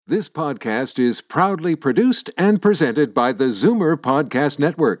This podcast is proudly produced and presented by the Zoomer Podcast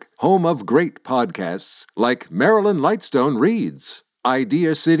Network, home of great podcasts like Marilyn Lightstone Reads,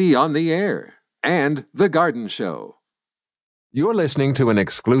 Idea City on the Air, and The Garden Show. You're listening to an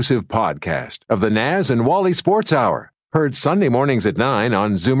exclusive podcast of the Naz and Wally Sports Hour, heard Sunday mornings at 9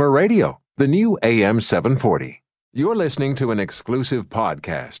 on Zoomer Radio, the new AM 740. You're listening to an exclusive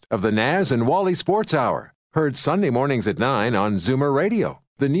podcast of the Naz and Wally Sports Hour, heard Sunday mornings at 9 on Zoomer Radio,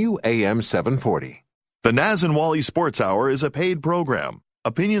 the new AM 740. The Naz and Wally Sports Hour is a paid program.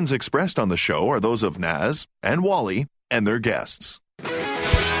 Opinions expressed on the show are those of Naz and Wally and their guests. The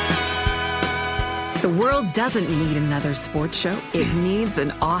world doesn't need another sports show. It needs an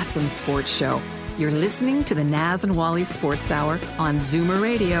awesome sports show. You're listening to the Naz and Wally Sports Hour on Zoomer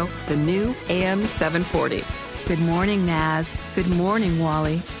Radio, the new AM 740. Good morning, Naz. Good morning,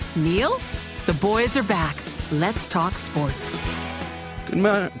 Wally. Neil, the boys are back. Let's talk sports.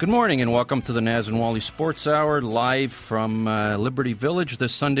 Good morning and welcome to the Naz and Wally Sports Hour, live from Liberty Village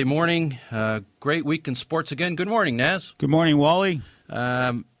this Sunday morning. Great week in sports again. Good morning, Naz. Good morning, Wally.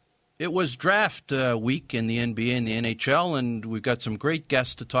 It was draft week in the NBA and the NHL, and we've got some great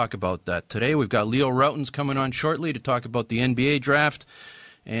guests to talk about that today. We've got Leo Routens coming on shortly to talk about the NBA draft.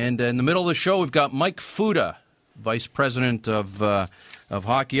 And in the middle of the show, we've got Mike Fuda, Vice President of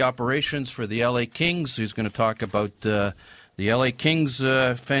Hockey Operations for the LA Kings, who's going to talk about the LA Kings'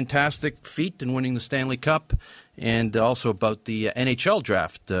 fantastic feat in winning the Stanley Cup, and also about the NHL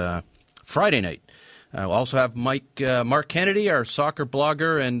draft Friday night. We'll also have Mark Kennedy, our soccer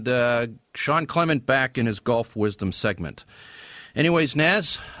blogger, and Sean Clement back in his golf wisdom segment. Anyways,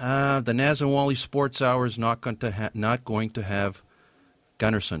 Naz, the Naz and Wally Sports Hour is not going to have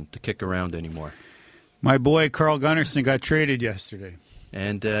Gunnarsson to kick around anymore. My boy Carl Gunnarsson got traded yesterday.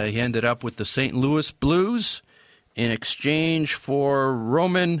 And he ended up with the St. Louis Blues in exchange for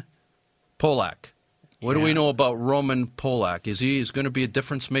Roman Polak. What do we know about Roman Polak? Is he going to be a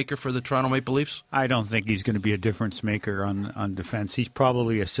difference maker for the Toronto Maple Leafs? I don't think he's going to be a difference maker on defense. He's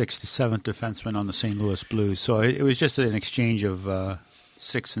probably a 6th to 7th defenseman on the St. Louis Blues. So it was just an exchange of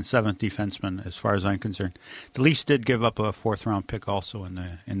 6th and 7th defensemen, as far as I'm concerned. The Leafs did give up a 4th-round pick also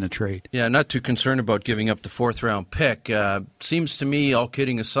in the trade. Yeah, not too concerned about giving up the 4th-round pick. Seems to me, all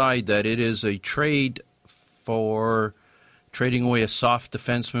kidding aside, that it is a trade for trading away a soft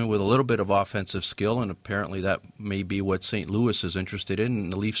defenseman with a little bit of offensive skill, and apparently that may be what St. Louis is interested in.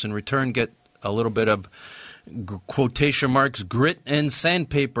 And the Leafs in return get a little bit of, quotation marks, grit and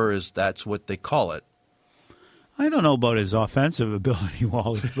sandpaper, as that's what they call it. I don't know about his offensive ability,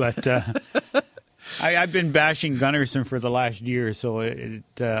 Wally, but I've been bashing Gunnarsson for the last year, so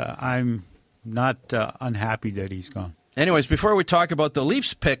I'm not unhappy that he's gone. Anyways, before we talk about the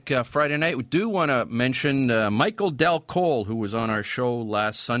Leafs pick Friday night, we do want to mention Michael Del Cole, who was on our show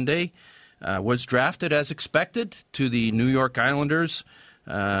last Sunday, was drafted as expected to the New York Islanders,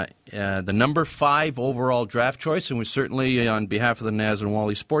 the number 5 overall draft choice. And we certainly, on behalf of the Naz and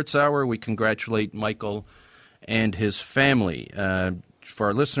Wally Sports Hour, we congratulate Michael and his family. For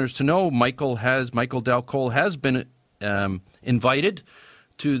our listeners to know, Michael Del Cole has been invited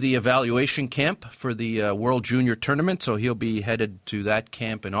to the evaluation camp for the World Junior Tournament, so he'll be headed to that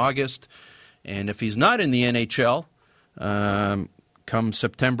camp in August. And if he's not in the NHL, come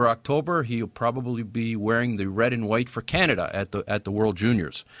September, October, he'll probably be wearing the red and white for Canada at the World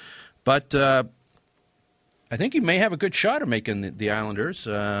Juniors. But I think he may have a good shot of making the Islanders.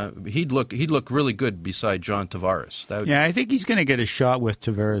 He'd look really good beside John Tavares. Yeah, I think he's going to get a shot with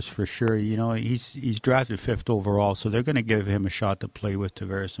Tavares for sure. You know, he's drafted 5th overall, so they're going to give him a shot to play with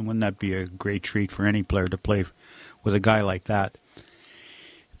Tavares. And wouldn't that be a great treat for any player to play with a guy like that?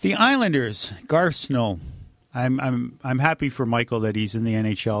 The Islanders, Garth Snow. I'm happy for Michael that he's in the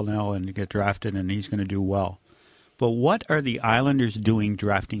NHL now and get drafted, and he's going to do well. But what are the Islanders doing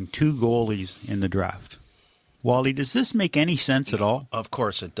drafting 2 goalies in the draft? Wally, does this make any sense at all? Of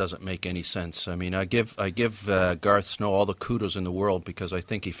course it doesn't make any sense. I mean, I give Garth Snow all the kudos in the world because I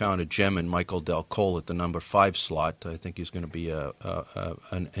think he found a gem in Michael Del Cole at the number 5 slot. I think he's going to be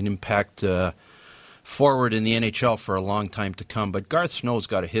an impact forward in the NHL for a long time to come. But Garth Snow's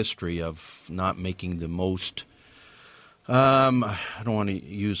got a history of not making the most, I don't want to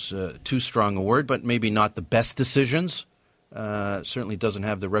use too strong a word, but maybe not the best decisions. Certainly doesn't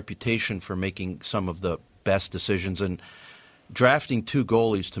have the reputation for making some of the best decisions, and drafting 2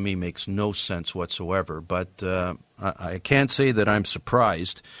 goalies to me makes no sense whatsoever. But I can't say that I'm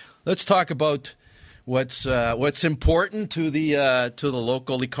surprised. Let's talk about what's important to the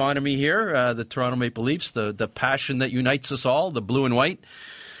local economy here. The Toronto Maple Leafs, the passion that unites us all, the blue and white.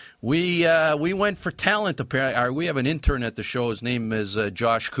 We went for talent. Apparently, we have an intern at the show. His name is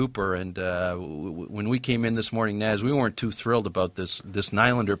Josh Cooper, and when we came in this morning, Naz, we weren't too thrilled about this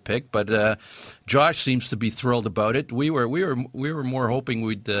Nylander pick, but Josh seems to be thrilled about it. We were more hoping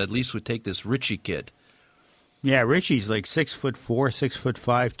we'd at least would take this Ritchie kid. Yeah, Ritchie's like 6'4",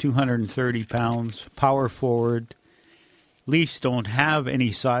 6'5", 230 pounds, power forward. Leafs don't have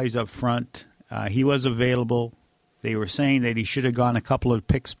any size up front. He was available. They were saying that he should have gone a couple of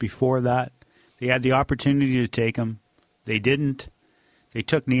picks before that. They had the opportunity to take him. They didn't. They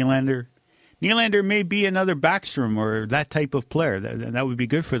took Nylander. Nylander may be another Backstrom or that type of player. That would be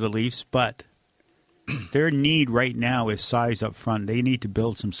good for the Leafs, but their need right now is size up front. They need to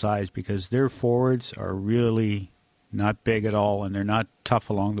build some size because their forwards are really not big at all, and they're not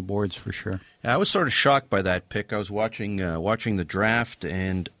tough along the boards for sure. I was sort of shocked by that pick. I was watching the draft,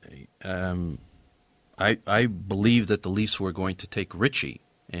 and I believe that the Leafs were going to take Ritchie,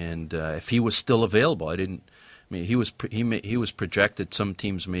 and if he was still available, he was projected. Some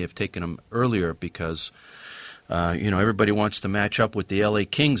teams may have taken him earlier because everybody wants to match up with the LA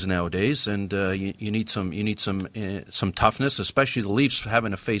Kings nowadays, and you need some toughness, especially the Leafs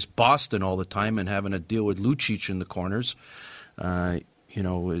having to face Boston all the time and having to deal with Lucic in the corners.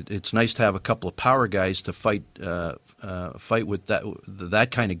 It's nice to have a couple of power guys to fight with that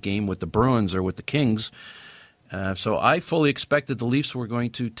kind of game with the Bruins or with the Kings. So I fully expected the Leafs were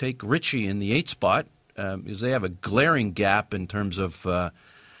going to take Ritchie in the 8th spot because they have a glaring gap in terms of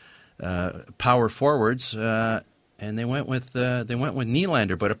power forwards, and they went with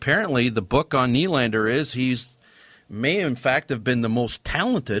Nylander. But apparently, the book on Nylander is he's may in fact have been the most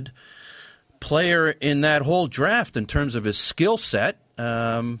talented player in that whole draft in terms of his skill set,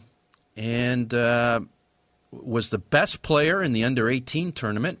 and was the best player in the under-18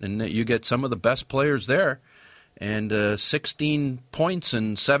 tournament, and you get some of the best players there, and 16 points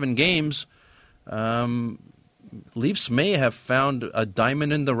in 7 games. Leafs may have found a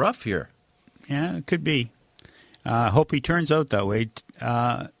diamond in the rough here. Yeah, it could be. Hope he turns out that way.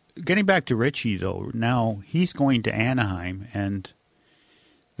 Getting back to Ritchie, though, now he's going to Anaheim, and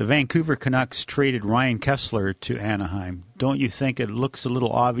the Vancouver Canucks traded Ryan Kessler to Anaheim. Don't you think it looks a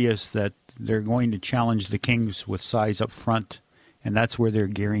little obvious that they're going to challenge the Kings with size up front, and that's where they're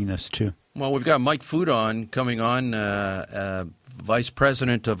gearing us to? Well, we've got Mike Foudon coming on, Vice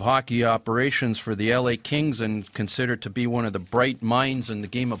President of Hockey Operations for the LA Kings and considered to be one of the bright minds in the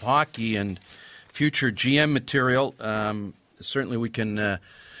game of hockey and future GM material. Certainly we can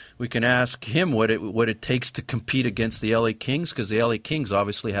ask him what it takes to compete against the LA Kings, because the LA Kings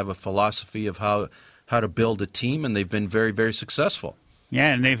obviously have a philosophy of how to build a team, and they've been very, very successful.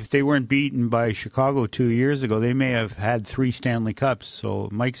 Yeah, and if they weren't beaten by Chicago 2 years ago, they may have had 3 Stanley Cups. So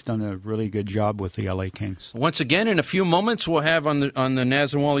Mike's done a really good job with the LA Kings. Once again, in a few moments, we'll have on the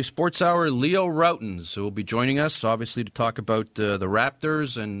Naz Wally Sports Hour, Leo Routens, who will be joining us, obviously, to talk about the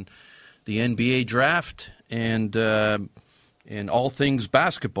Raptors and the NBA draft and all things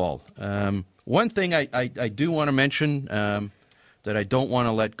basketball. One thing I do want to mention that I don't want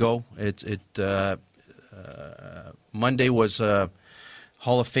to let go. Monday was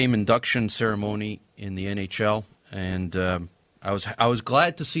Hall of Fame induction ceremony in the NHL, and I was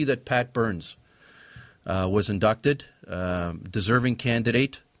glad to see that Pat Burns was inducted, deserving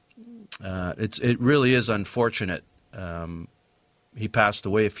candidate. It really is unfortunate. He passed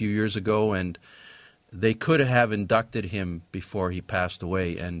away a few years ago, and they could have inducted him before he passed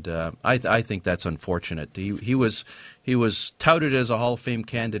away, and I think that's unfortunate. He was touted as a Hall of Fame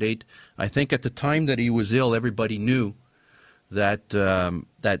candidate. I think at the time that he was ill, everybody knew that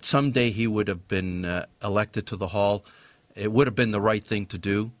someday he would have been elected to the Hall. It would have been the right thing to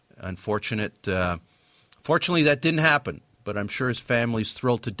do. Fortunately, that didn't happen, but I'm sure his family's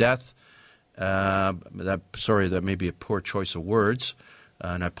thrilled to death. That may be a poor choice of words,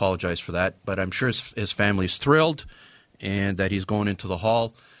 and I apologize for that, but I'm sure his family's thrilled and that he's going into the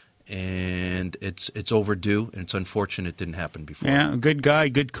Hall, and it's overdue, and it's unfortunate it didn't happen before. Yeah, good guy,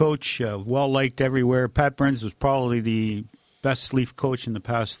 good coach, well-liked everywhere. Pat Burns was probably the best Leaf coach in the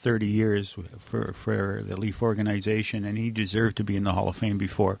past 30 years for the Leaf organization, and he deserved to be in the Hall of Fame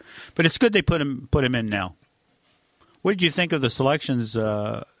before. But it's good they put him in now. What did you think of the selections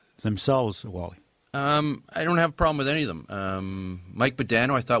themselves, Wally? I don't have a problem with any of them. Mike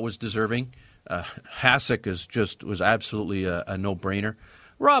Badano I thought was deserving. Hasek was absolutely a no-brainer.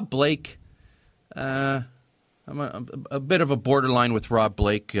 Rob Blake, I'm a bit of a borderline with Rob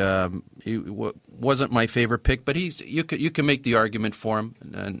Blake. He wasn't my favorite pick, but you can make the argument for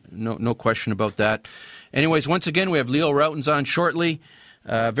him. No question about that. Anyways, once again, we have Leo Routens on shortly.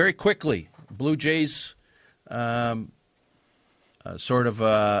 Very quickly, Blue Jays sort of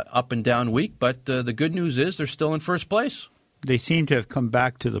up and down week, but the good news is they're still in first place. They seem to have come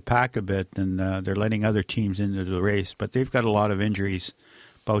back to the pack a bit, and they're letting other teams into the race, but they've got a lot of injuries.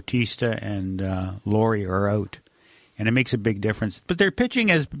 Bautista and Laurie are out, and it makes a big difference. But their pitching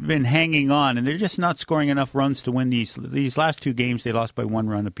has been hanging on, and they're just not scoring enough runs to win these last two games. They lost by 1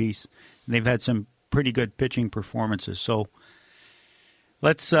 run apiece, and they've had some pretty good pitching performances. So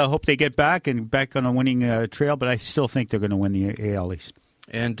let's hope they get back on a winning trail, but I still think they're going to win the AL East.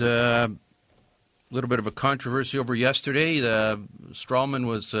 And a little bit of a controversy over yesterday. Strawman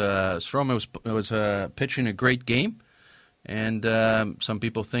was pitching a great game. And some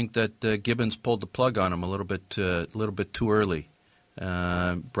people think that Gibbons pulled the plug on him a little bit too early.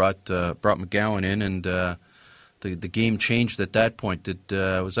 Brought McGowan in, and the game changed at that point.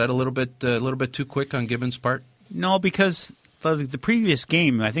 Was that a little bit too quick on Gibbons' part? No, because the previous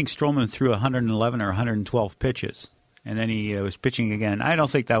game, I think Stroman threw 111 or 112 pitches, and then he was pitching again. I don't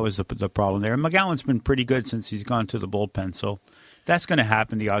think that was the problem there. McGowan's been pretty good since he's gone to the bullpen, so that's going to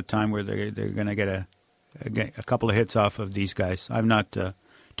happen the odd time where they're going to get a couple of hits off of these guys. I'm not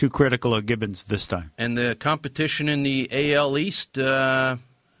too critical of Gibbons this time. And the competition in the AL East, going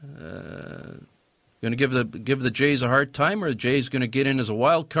to give the Jays a hard time, or the Jays going to get in as a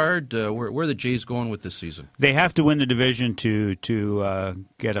wild card? Where are the Jays going with this season? They have to win the division to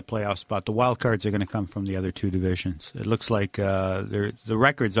get a playoff spot. The wild cards are going to come from the other two divisions. It looks like the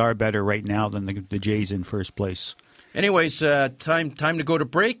records are better right now than the Jays in first place. Anyways, time to go to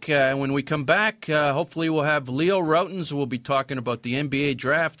break. When we come back, hopefully we'll have Leo Routens. We'll be talking about the NBA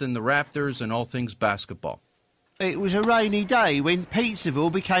draft and the Raptors and all things basketball. It was a rainy day when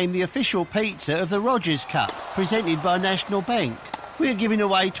Pizzaville became the official pizza of the Rogers Cup, presented by National Bank. We're giving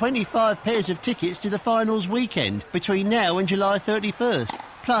away 25 pairs of tickets to the finals weekend between now and July 31st,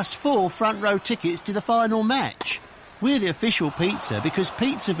 plus 4 front row tickets to the final match. We're the official pizza because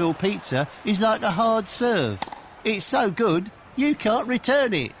Pizzaville pizza is like a hard serve. It's so good, you can't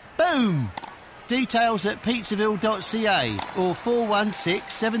return it. Boom! Details at pizzaville.ca or 416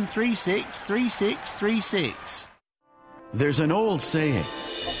 736 3636. There's an old saying,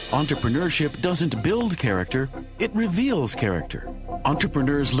 entrepreneurship doesn't build character, it reveals character.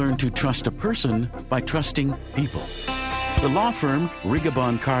 Entrepreneurs learn to trust a person by trusting people. The law firm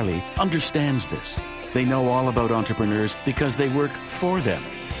Rigabon Carley understands this. They know all about entrepreneurs because they work for them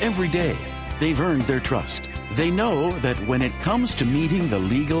every day. They've earned their trust. They know that when it comes to meeting the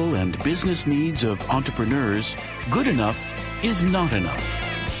legal and business needs of entrepreneurs, good enough is not enough.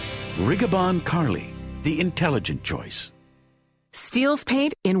 Rigabon Carley, the intelligent choice. Steele's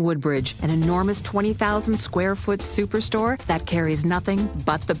Paint in Woodbridge, an enormous 20,000 square foot superstore that carries nothing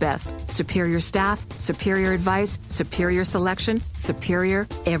but the best. Superior staff, superior advice, superior selection, superior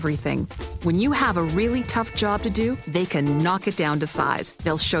everything. When you have a really tough job to do, they can knock it down to size.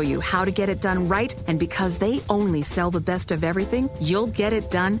 They'll show you how to get it done right, and because they only sell the best of everything, you'll get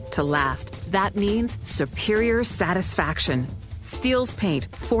it done to last. That means superior satisfaction. Steele's Paint,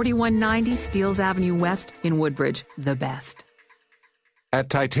 4190 Steeles Avenue West in Woodbridge, the best. At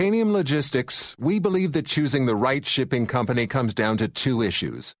Titanium Logistics, we believe that choosing the right shipping company comes down to 2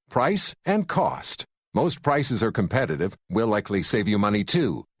 issues: price and cost. Most prices are competitive, will likely save you money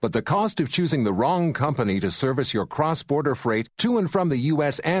too, but the cost of choosing the wrong company to service your cross-border freight to and from the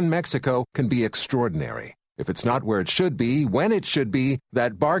U.S. and Mexico can be extraordinary. If it's not where it should be, when it should be,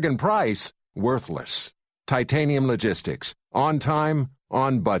 that bargain price, worthless. Titanium Logistics. On time,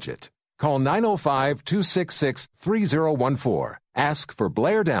 on budget. Call 905-266-3014. Ask for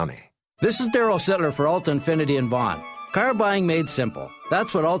Blair Downey. This is Darryl Sittler for Alta Infinity in Vaughan. Car buying made simple.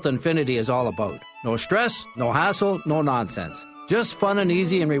 That's what Alta Infinity is all about. No stress, no hassle, no nonsense. Just fun and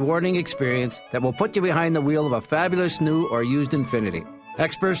easy and rewarding experience that will put you behind the wheel of a fabulous new or used Infinity.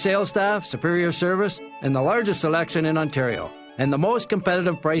 Expert sales staff, superior service, and the largest selection in Ontario. And the most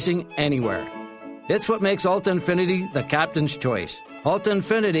competitive pricing anywhere. It's what makes Alta Infinity the captain's choice. Alta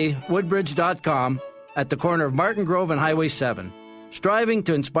Infinity, Woodbridge.com, at the corner of Martin Grove and Highway 7. Striving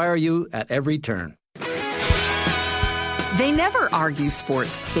to inspire you at every turn. They never argue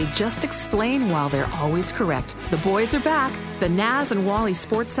sports. They just explain while they're always correct. The boys are back. The Naz and Wally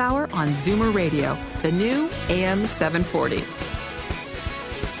Sports Hour on Zoomer Radio. The new AM 740.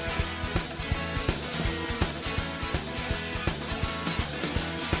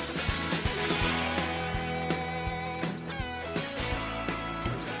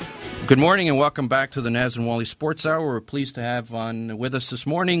 Good morning and welcome back to the Naz and Wally Sports Hour. We're pleased to have on with us this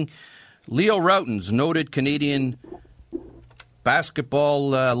morning Leo Routens, noted Canadian basketball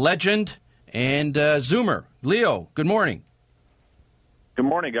legend and Zoomer. Leo, good morning. Good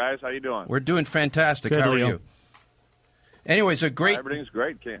morning, guys. How you doing? We're doing fantastic. Good, How are Leo. you? Anyways, everything's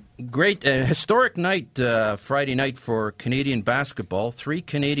great, Ken. Great historic night Friday night for Canadian basketball. 3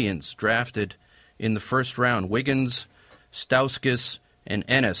 Canadians drafted in the first round: Wiggins, Stauskas, and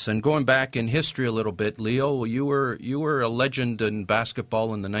Ennis. And going back in history a little bit, Leo, you were a legend in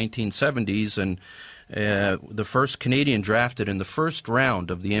basketball in the 1970s, and the first Canadian drafted in the first round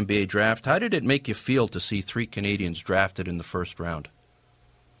of the NBA draft. How did it make you feel to see 3 Canadians drafted in the first round?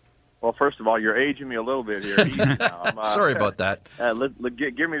 Well, first of all, you're aging me a little bit here. Sorry about that.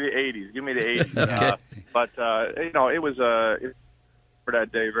 Give me the 80s. Give me the 80s. Okay. But it was for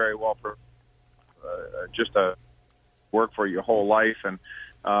that day very well for just a work for your whole life. And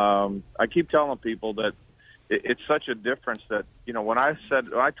I keep telling people that it's such a difference that, when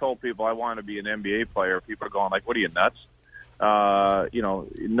I told people I wanted to be an NBA player, people are going like, "What are you, nuts?"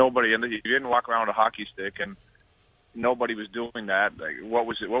 Nobody, and you didn't walk around with a hockey stick, and nobody was doing that. Like, what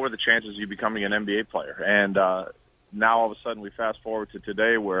were the chances of you becoming an NBA player? And now all of a sudden we fast forward to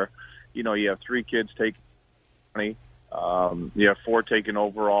today where, you have 3 kids taking 20, you have 4 taken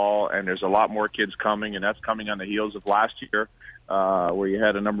overall, and there's a lot more kids coming, and that's coming on the heels of last year where you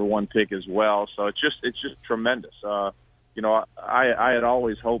had a number 1 pick as well. So it's just tremendous. I had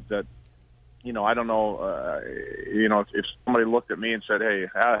always hoped that, I don't know, if somebody looked at me and said, "Hey,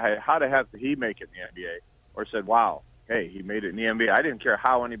 how the heck did he make it in the NBA?" Or said, "Wow, hey, he made it in the NBA." I didn't care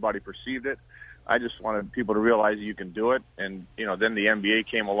how anybody perceived it. I just wanted people to realize you can do it. And, then the NBA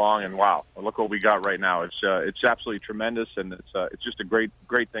came along, and wow, look what we got right now. It's absolutely tremendous, and it's just a great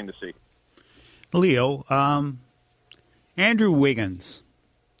thing to see. Leo, Andrew Wiggins,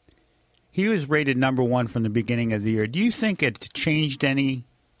 he was rated number 1 from the beginning of the year. Do you think it changed any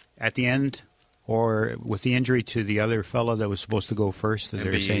at the end, or with the injury to the other fellow that was supposed to go first? That they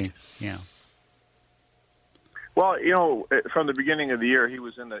were saying, yeah. Well, from the beginning of the year, he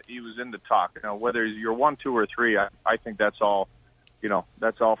was in the talk. Whether you're 1, 2, or 3, I think that's all.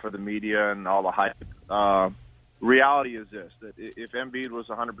 That's all for the media and all the hype. Reality is this: that if Embiid was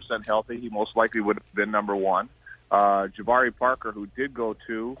 100% healthy, he most likely would have been number 1. Jabari Parker, who did go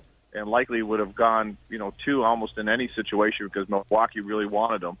 2, and likely would have gone 2 almost in any situation because Milwaukee really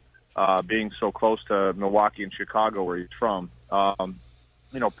wanted him, being so close to Milwaukee and Chicago where he's from.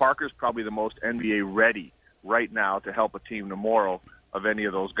 Parker's probably the most NBA ready right now to help a team tomorrow of any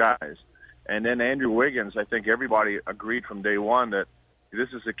of those guys. And then Andrew Wiggins, I think everybody agreed from day one that this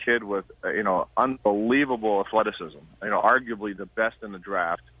is a kid with, unbelievable athleticism, arguably the best in the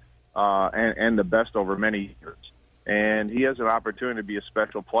draft, and the best over many years. And he has an opportunity to be a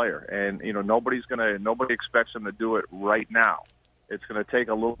special player. And, nobody expects him to do it right now. It's going to take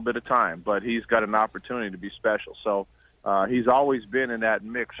a little bit of time, but he's got an opportunity to be special. So, he's always been in that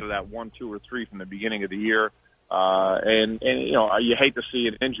mix of that 1, 2, or 3 from the beginning of the year. And you hate to see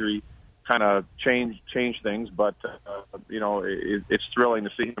an injury kind of change things, but, it's thrilling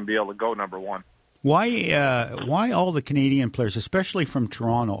to see him be able to go number 1. Why all the Canadian players, especially from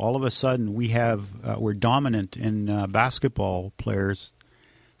Toronto, all of a sudden we're dominant in basketball players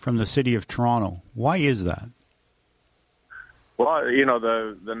from the city of Toronto? Why is that? Well,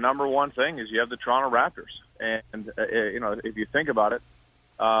 the number 1 thing is you have the Toronto Raptors. And, if you think about it,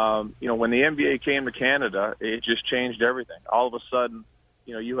 when the NBA came to Canada, it just changed everything. All of a sudden,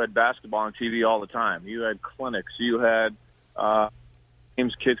 you had basketball on TV all the time. You had clinics. You had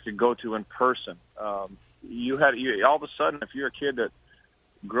games kids could go to in person. All of a sudden, if you're a kid that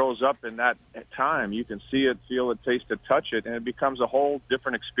grows up in that time, you can see it, feel it, taste it, touch it, and it becomes a whole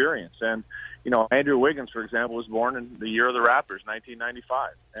different experience. And, Andrew Wiggins, for example, was born in the year of the Raptors,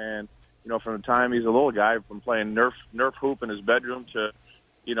 1995. And, from the time he's a little guy, from playing Nerf hoop in his bedroom to,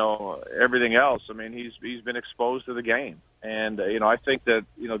 everything else, I mean, he's been exposed to the game. And, I think that,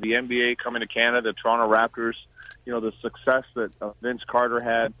 the NBA coming to Canada, the Toronto Raptors, the success that Vince Carter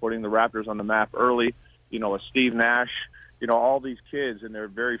had putting the Raptors on the map early, a Steve Nash, all these kids in their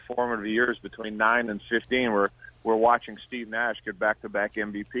very formative years between 9 and 15 we're watching Steve Nash get back-to-back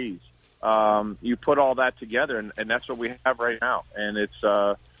MVPs. You put all that together, and that's what we have right now. And it's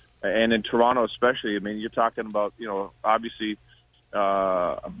and in Toronto especially, I mean, you're talking about, obviously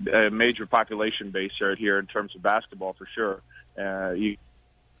a major population base right here in terms of basketball for sure. You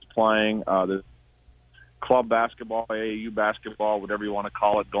playing the club basketball, AAU basketball, whatever you want to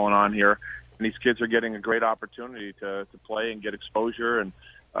call it, going on here. And these kids are getting a great opportunity to play and get exposure. And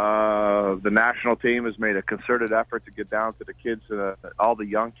the national team has made a concerted effort to get down to the kids, all the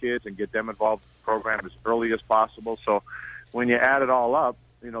young kids, and get them involved in the program as early as possible. So when you add it all up,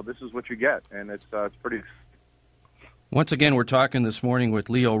 this is what you get. And it's pretty. Once again, we're talking this morning with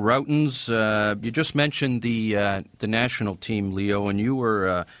Leo Routens. You just mentioned the national team, Leo, and you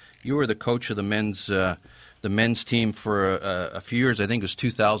were the coach of the men's the men's team for a few years. I think it was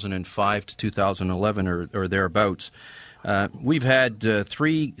 2005 to 2011 or thereabouts. We've had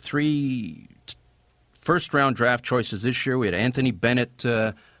three first-round draft choices this year. We had Anthony Bennett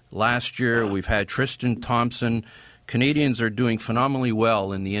last year. We've had Tristan Thompson. Canadians are doing phenomenally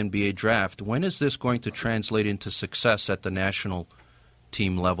well in the NBA draft. When is this going to translate into success at the national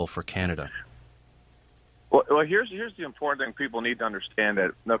team level for Canada? Well, here's the important thing people need to understand.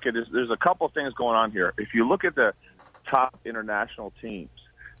 That okay, there's a couple of things going on here. If you look at the top international teams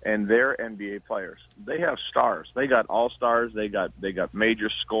and their NBA players, they have stars. They got all-stars. They got major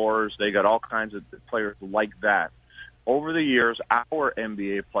scorers. They got all kinds of players like that. Over the years, our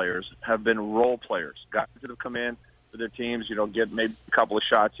NBA players have been role players. Guys that have come in for their teams, get maybe a couple of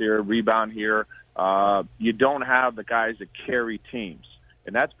shots here, rebound here. You don't have the guys that carry teams,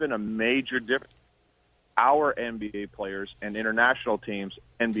 and that's been a major difference. Our NBA players and international teams'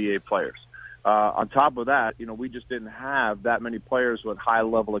 NBA players. On top of that, we just didn't have that many players with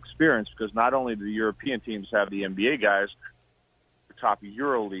high-level experience because not only do the European teams have the NBA guys, the top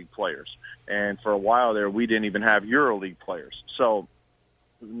EuroLeague players. And for a while there, we didn't even have EuroLeague players. So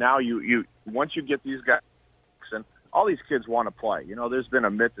now you once you get these guys, and all these kids want to play. There's been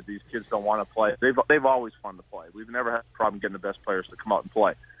a myth that these kids don't want to play. They've always wanted to play. We've never had a problem getting the best players to come out and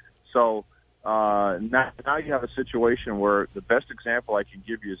play. So now you have a situation where the best example I can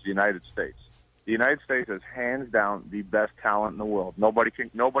give you is the United States. The United States is hands down the best talent in the world. Nobody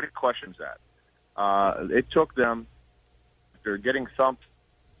questions that. It took them, after getting thumped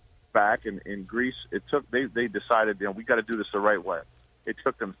back in Greece, they decided we got to do this the right way. It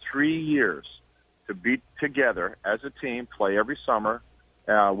took them 3 years to be together as a team, play every summer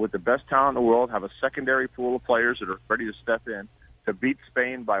with the best talent in the world, have a secondary pool of players that are ready to step in, to beat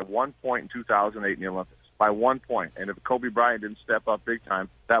Spain by 1 point in 2008 in the Olympics, by 1 point. And if Kobe Bryant didn't step up big time,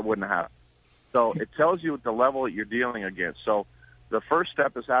 that wouldn't have happened. So it tells you the level that you're dealing against. So the first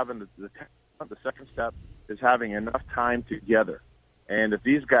step is having the second step is having enough time together. And if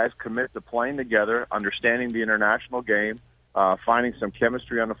these guys commit to playing together, understanding the international game, finding some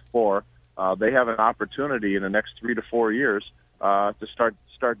chemistry on the floor, they have an opportunity in the next 3 to 4 years to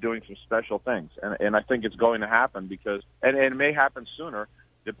start doing some special things. And I think it's going to happen because it may happen sooner,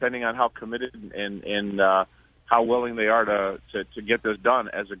 depending on how committed and how willing they are to get this done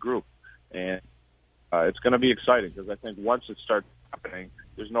as a group. And it's going to be exciting because I think once it starts happening,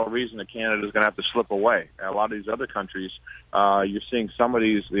 there's no reason that Canada is going to have to slip away. And a lot of these other countries, you're seeing some of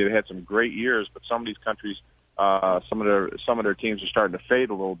these, they've had some great years, but some of these countries, some of their teams are starting to fade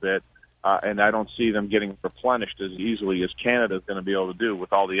a little bit. And I don't see them getting replenished as easily as Canada is going to be able to do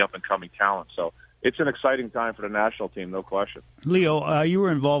with all the up-and-coming talent. So it's an exciting time for the national team, no question. Leo, you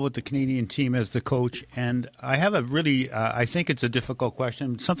were involved with the Canadian team as the coach, and I have a really, I think it's a difficult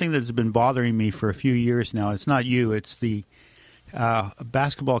question, something that's been bothering me for a few years now. It's not you, it's the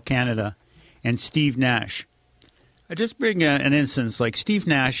Basketball Canada and Steve Nash. I just bring an instance, like Steve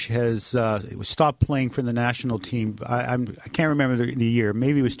Nash has stopped playing for the national team. I can't remember the year.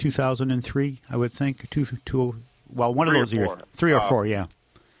 Maybe it was 2003, I would think. One of those years. 3 or 4, yeah.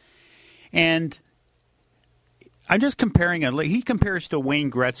 And I'm just comparing it. He compares to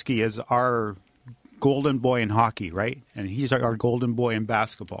Wayne Gretzky as our golden boy in hockey, right? And he's our golden boy in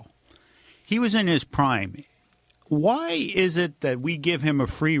basketball. He was in his prime. Why is it that we give him a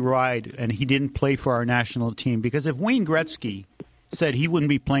free ride and he didn't play for our national team? Because if Wayne Gretzky said he wouldn't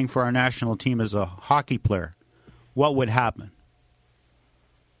be playing for our national team as a hockey player, what would happen?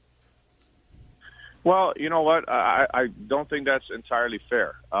 Well, you know what? I don't think that's entirely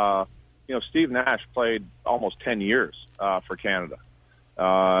fair. Steve Nash played almost 10 years for Canada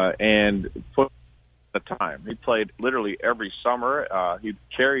and put the time. He played literally every summer. He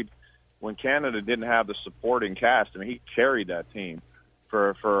carried when Canada didn't have the supporting cast. I mean, he carried that team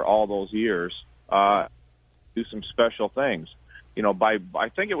for all those years. Do some special things. I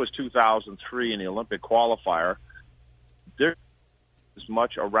think it was 2003 in the Olympic qualifier. There as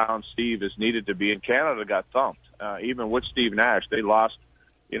much around Steve as needed to be, and Canada got thumped. Even with Steve Nash, they lost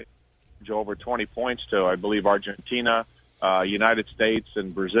over 20 points to, I believe, Argentina, United States,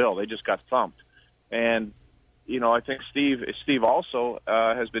 and Brazil. They just got thumped. And, I think Steve also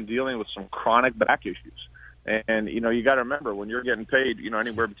has been dealing with some chronic back issues. And, you got to remember, when you're getting paid,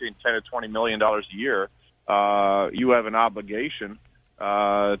 anywhere between $10 to $20 million a year, you have an obligation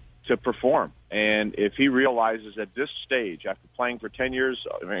to perform. And if he realizes at this stage, after playing for 10 years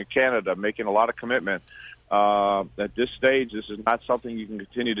in Canada, making a lot of commitment, at this stage, this is not something you can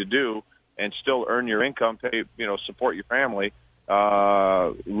continue to do and still earn your income, pay, support your family,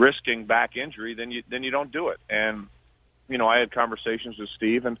 risking back injury, then you don't do it. And I had conversations with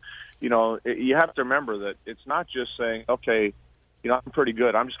Steve, and, you have to remember that it's not just saying, okay, I'm pretty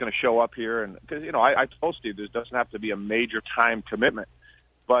good, I'm just going to show up here. And because, I told Steve this doesn't have to be a major time commitment,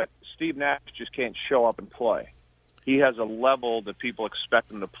 but Steve Nash just can't show up and play. He has a level that people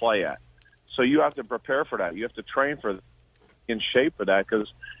expect him to play at. So you have to prepare for that. You have to train for in shape for that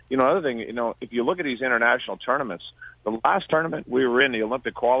because, another thing, if you look at these international tournaments, the last tournament we were in, the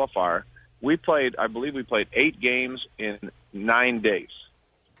Olympic qualifier, I believe we played 8 games in 9 days.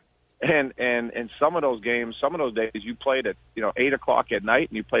 And some of those games, some of those days you played at, 8 o'clock at night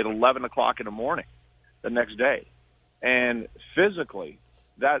and you played 11 o'clock in the morning the next day. And physically,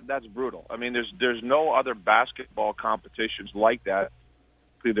 that's brutal. I mean, there's no other basketball competitions like that.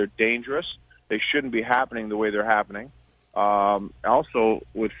 They're dangerous. They shouldn't be happening the way they're happening. Also,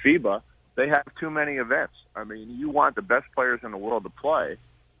 with FIBA, they have too many events. I mean, you want the best players in the world to play.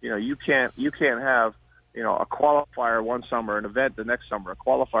 You can't have, a qualifier one summer, an event the next summer, a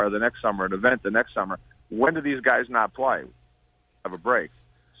qualifier the next summer, an event the next summer. When do these guys not play? Have a break.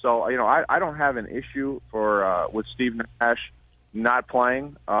 So, I don't have an issue with Steve Nash not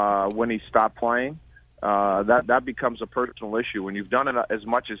playing when he stopped playing. That becomes a personal issue. When you've done it as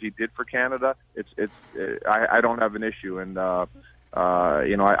much as he did for Canada, I don't have an issue, and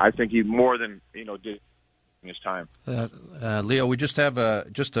I think he more than did in his time. Leo, we just have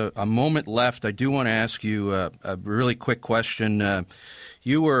a moment left. I do want to ask you a really quick question.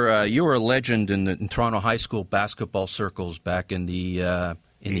 You were a legend in Toronto high school basketball circles back in the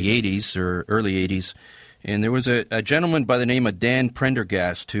 80s or early 80s. And there was a gentleman by the name of Dan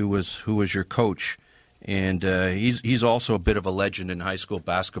Prendergast who was your coach, and he's also a bit of a legend in high school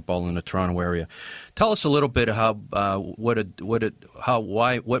basketball in the Toronto area. Tell us a little bit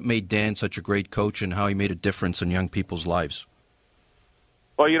what made Dan such a great coach and how he made a difference in young people's lives.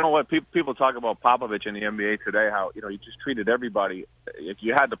 Well, you know what? People talk about Popovich in the NBA today, how he just treated everybody. If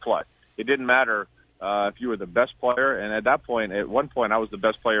you had to play, it didn't matter if you were the best player. And at one point, I was the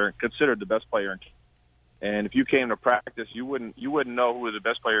best player, considered the best player in Canada. And if you came to practice, you wouldn't know who was the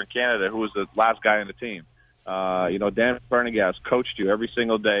best player in Canada, who was the last guy on the team. Dan Prendergast coached you every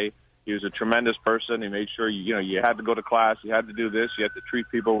single day. He was a tremendous person. He made sure you had to go to class, you had to do this, you had to treat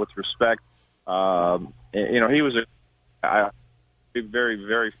people with respect. He was very,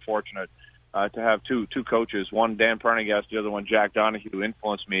 very fortunate to have two coaches. One, Dan Prendergast, the other one, Jack Donahue, who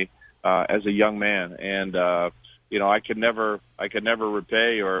influenced me as a young man. And I could never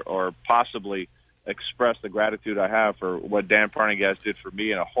repay or possibly express the gratitude I have for what Dan Prendergast did for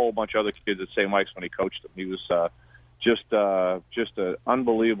me and a whole bunch of other kids at St. Mike's when he coached them. He was just an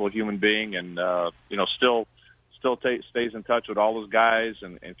unbelievable human being, and still stays in touch with all those guys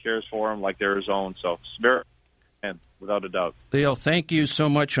and cares for them like they're his own. So spirit, and without a doubt. Leo, thank you so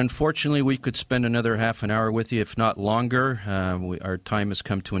much. Unfortunately, we could spend another half an hour with you, if not longer. Our time has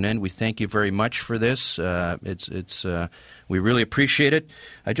come to an end. We thank you very much for this. We really appreciate it.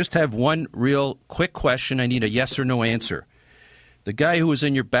 I just have one real quick question. I need a yes or no answer. The guy who was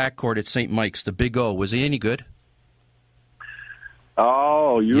in your backcourt at St. Mike's, the Big O, was he any good?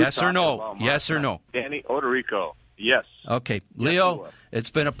 Oh, yes or no? Yes or no? Danny Odorico. Yes. Okay. Leo, it's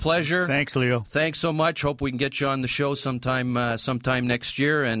been a pleasure. Thanks, Leo. Thanks so much. Hope we can get you on the show sometime next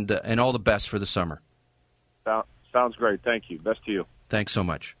year, and all the best for the summer. Sounds great. Thank you. Best to you. Thanks so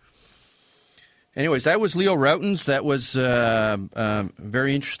much. Anyways, that was Leo Routens. That was a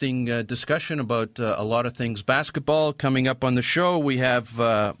very interesting discussion about a lot of things basketball. Coming up on the show, we have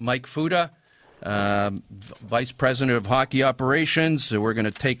Mike Fuda, Vice President of Hockey Operations. So we're going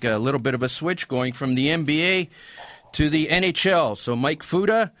to take a little bit of a switch going from the NBA to the NHL. So Mike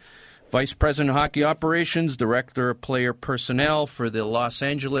Fuda, Vice President of Hockey Operations, Director of Player Personnel for the Los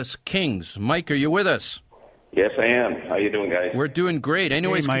Angeles Kings. Mike, are you with us? Yes, I am. How you doing, guys? We're doing great.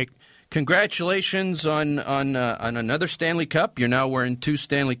 Anyways, hey, Mike. Congratulations on another Stanley Cup. You're now wearing 2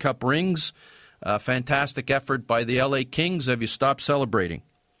 Stanley Cup rings. Fantastic effort by the LA Kings. Have you stopped celebrating?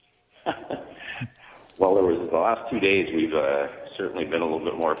 Well, there was the last 2 days. We've certainly been a little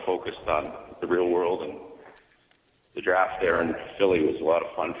bit more focused on the real world, and the draft there in Philly was a lot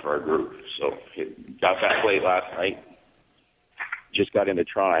of fun for our group. So got back late last night. Just got into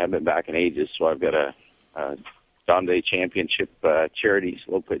Toronto. I haven't been back in ages, so I've got a Sunday Championship charity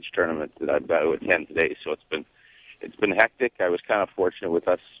slow pitch tournament that I've got to attend today. So it's been hectic. I was kind of fortunate with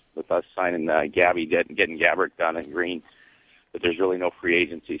us signing Gabby, getting Gabbert done in Green. But there's really no free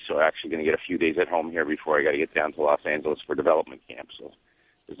agency, so I'm actually going to get a few days at home here before I got to get down to Los Angeles for development camp. So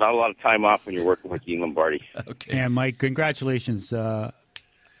there's not a lot of time off when you're working with Dean Lombardi. Okay. And Mike, congratulations.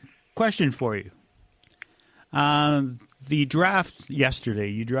 Question for you. The draft yesterday,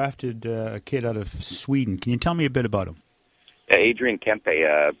 you drafted a kid out of Sweden. Can you tell me a bit about him? Adrian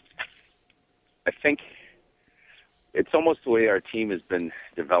Kempe, I think it's almost the way our team has been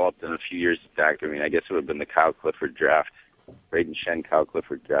developed in a few years back. I mean, I guess it would have been the Kyle Clifford draft, Braden Shen, Kyle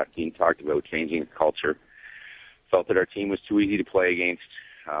Clifford draft. Dean talked about changing the culture. Felt that our team was too easy to play against.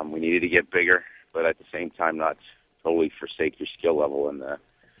 We needed to get bigger, but at the same time not totally forsake your skill level. And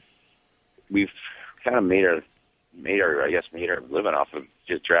we've kind of made our living off of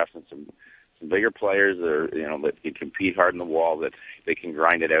just drafting some bigger players that can compete hard in the wall, that they can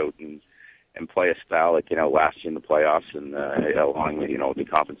grind it out and play a style that can outlast you in the playoffs, and along with, to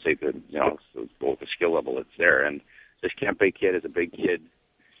compensate both the skill level that's there. And this Kempe kid is a big kid.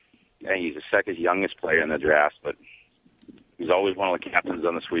 And he's the second youngest player in the draft, but he's always one of the captains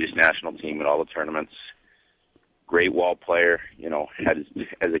on the Swedish national team at all the tournaments. Great wall player.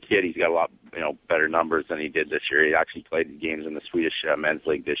 As a kid, he's got a lot better numbers than he did this year. He actually played games in the Swedish men's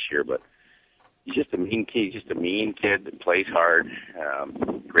league this year, but he's just a mean kid. He's just a mean kid that plays hard.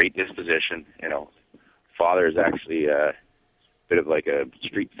 Great disposition. Father is actually a bit of like a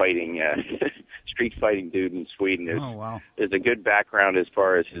street fighting dude in Sweden. There's a good background as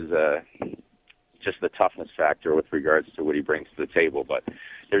far as his just the toughness factor with regards to what he brings to the table. But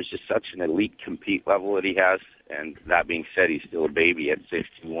there's just such an elite compete level that he has. And that being said, he's still a baby at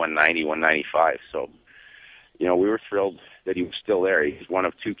 6'2", 190, 195. So, we were thrilled that he was still there. He's one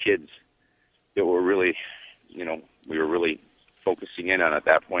of two kids that were really, we were really focusing in on at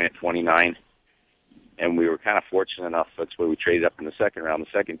that point at 29. And we were kind of fortunate enough. That's why we traded up in the second round. The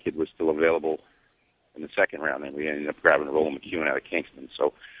second kid was still available in the second round, and we ended up grabbing Roland McEwen out of Kingston.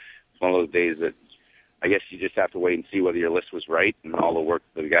 So it's one of those days that I guess you just have to wait and see whether your list was right, and all the work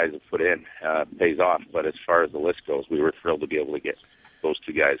that the guys have put in pays off. But as far as the list goes, we were thrilled to be able to get those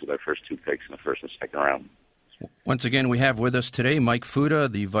two guys with our first two picks in the first and second round. Once again, we have with us today Mike Fuda,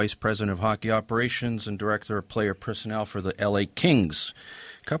 the Vice President of Hockey Operations and Director of Player Personnel for the LA Kings.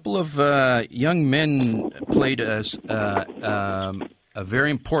 A couple of young men played as a very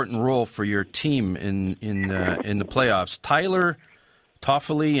important role for your team in the playoffs. Tyler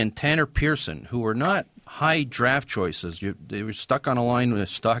Toffoli and Tanner Pearson, who were not high draft choices. They were stuck on a line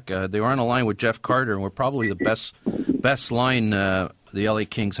with They were on a line with Jeff Carter, and were probably the best line the LA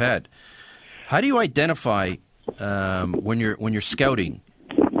Kings had. How do you identify when you're scouting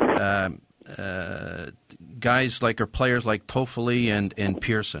guys like or players like Toffoli and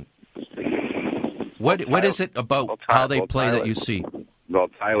Pearson? What is it about how they play that you see? Well,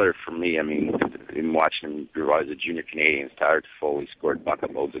 Tyler, for me, I mean, in watching him as a junior Canadian, Tyler Toffoli scored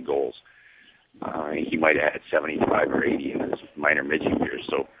bucket loads of goals. He might have had 75 or 80 in his minor midget years.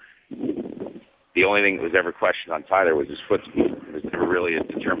 So the only thing that was ever questioned on Tyler was his foot speed. It was never really his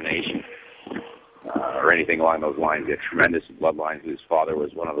determination or anything along those lines. He had tremendous bloodlines. His father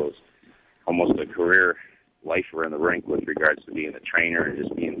was one of those, almost a career lifer in the rink with regards to being a trainer and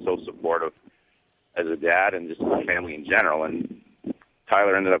just being so supportive as a dad and just the family in general. And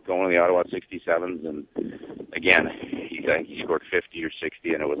Tyler ended up going to the Ottawa 67s, and again, I think he scored 50 or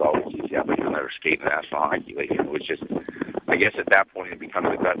 60, and it was always easy. But he'll never skate in the National Hockey League. It was just, I guess at that point, it becomes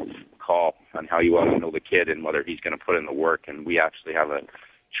a gut call on how you want to know the kid and whether he's going to put in the work. And we actually have a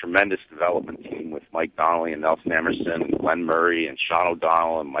tremendous development team with Mike Donnelly and Nelson Emerson and Glenn Murray and Sean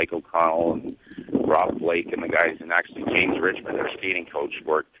O'Donnell and Mike O'Connell and Rob Blake and the guys. And actually, James Richmond, our skating coach,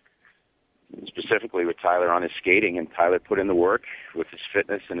 worked specifically with Tyler on his skating, and Tyler put in the work with his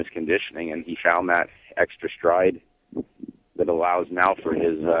fitness and his conditioning, and he found that extra stride that allows now for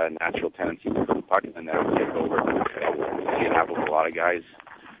his natural tendency to put the puck in the net and take over. You see it happen with a lot of guys.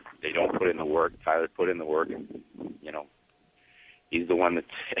 They don't put in the work. Tyler put in the work, and, he's the one that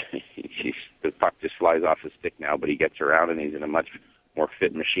the puck just flies off his stick now, but he gets around, and he's in a much more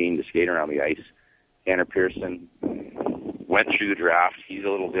fit machine to skate around the ice. Tanner Pearson went through the draft. He's a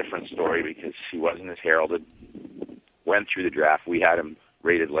little different story because he wasn't as heralded. Went through the draft. We had him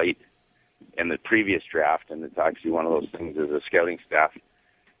rated late in the previous draft, and it's actually one of those things as a scouting staff.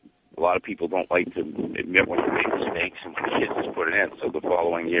 A lot of people don't like to admit when you make mistakes and when kids just put it in. So the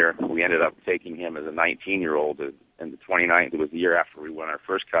following year, we ended up taking him as a 19-year-old in the 29th. It was the year after we won our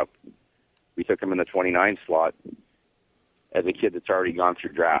first cup. We took him in the 29 slot as a kid that's already gone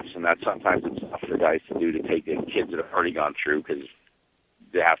through drafts, and that sometimes it's tough for guys to do, to take the kids that have already gone through, because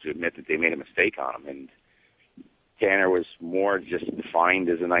they have to admit that they made a mistake on them. And Tanner was more just defined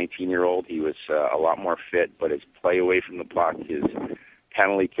as a 19-year-old. He was a lot more fit, but his play away from the puck, his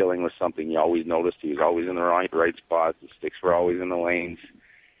penalty killing was something you always noticed. He was always in the right spots. His sticks were always in the lanes,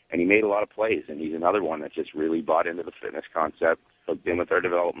 and he made a lot of plays. And he's another one that just really bought into the fitness concept, hooked in with our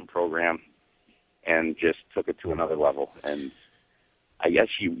development program, and just took it to another level. And I guess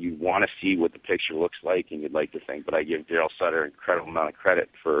you want to see what the picture looks like, and you'd like to think, but I give Daryl Sutter an incredible amount of credit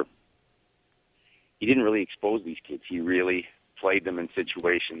for, he didn't really expose these kids. He really played them in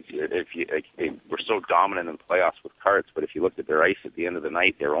situations. They were so dominant in the playoffs with Carts, but if you looked at their ice at the end of the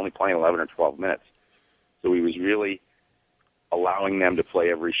night, they were only playing 11 or 12 minutes. So he was really allowing them to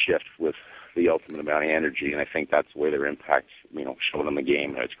play every shift with the ultimate amount of energy, and I think that's the way their impact, showed them the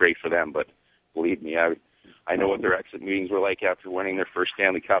game. It's great for them, but believe me, I know what their exit meetings were like after winning their first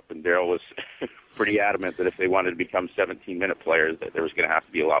Stanley Cup, and Daryl was pretty adamant that if they wanted to become 17-minute players, that there was going to have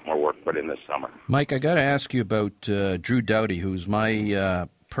to be a lot more work put in this summer. Mike, I got to ask you about Drew Doughty, who's my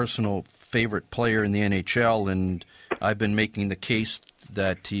personal favorite player in the NHL, and I've been making the case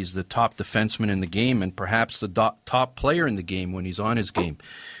that he's the top defenseman in the game and perhaps the top player in the game when he's on his game.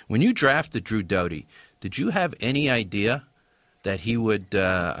 When you drafted Drew Doughty, did you have any idea that he would,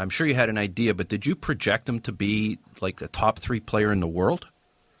 I'm sure you had an idea, but did you project him to be like the top 3 player in the world?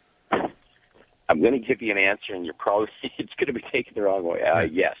 I'm going to give you an answer, and it's going to be taken the wrong way.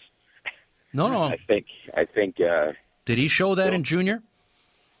 Yes. No. I think. Did he show that in junior?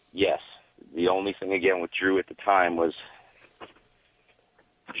 Yes. The only thing, again, with Drew at the time was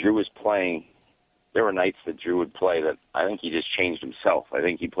Drew was playing. There were nights that Drew would play that I think he just changed himself. I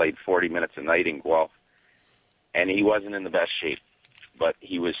think he played 40 minutes a night in Guelph, and he wasn't in the best shape, but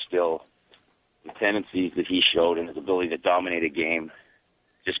he was still, the tendencies that he showed and his ability to dominate a game,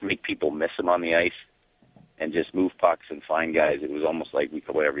 just make people miss him on the ice and just move pucks and find guys. It was almost like,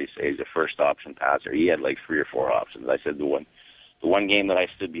 whatever you say, he's a first option passer. He had like 3 or 4 options. I said the one game that I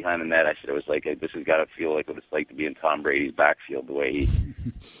stood behind the net, I said it was like, this has got to feel like what it's like to be in Tom Brady's backfield, the way he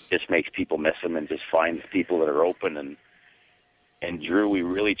just makes people miss him and just finds people that are open. And Drew, we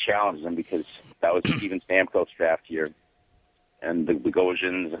really challenged him because that was Steven Stamkos' draft year. And the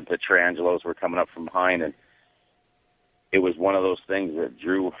Bogosians and the Petrangelos were coming up from behind. And it was one of those things that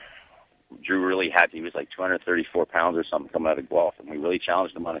Drew really had. He was like 234 pounds or something coming out of Guelph. And we really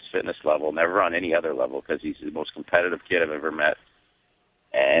challenged him on his fitness level, never on any other level, because he's the most competitive kid I've ever met.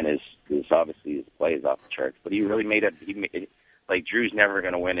 And his obviously his play is off the charts. But he really made it, like Drew's never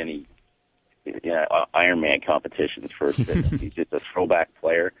going to win any Ironman competitions for his fitness. He's just a throwback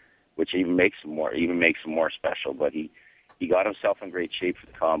player, which even makes him more special. But he got himself in great shape for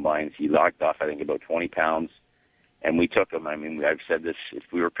the combines. He knocked off, I think, about 20 pounds, and we took him. I mean, I've said this: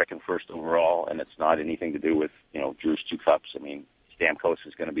 if we were picking first overall, and it's not anything to do with Drew's 2 cups. I mean, Stamkos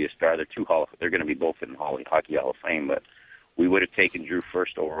is going to be a star. They're going to be both in Hockey Hall of Fame, but we would have taken Drew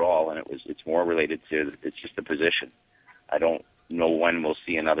first overall, and it's more related to it's just the position. I don't know when we'll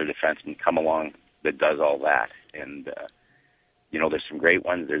see another defenseman come along that does all that. And, there's some great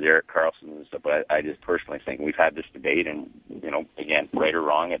ones. There's Erik Karlsson and stuff, but I just personally think we've had this debate, and, again, right or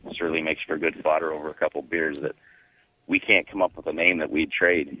wrong, it certainly makes for good fodder over a couple beers that we can't come up with a name that we'd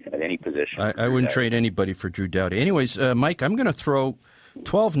trade at any position. I wouldn't trade anybody for Drew Doughty. Anyways, Mike, I'm going to throw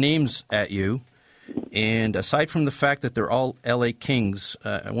 12 names at you. And aside from the fact that they're all L.A. Kings,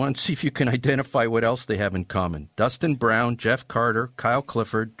 I want to see if you can identify what else they have in common. Dustin Brown, Jeff Carter, Kyle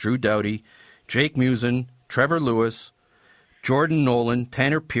Clifford, Drew Doughty, Jake Musin, Trevor Lewis, Jordan Nolan,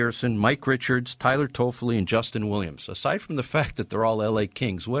 Tanner Pearson, Mike Richards, Tyler Toffoli, and Justin Williams. Aside from the fact that they're all L.A.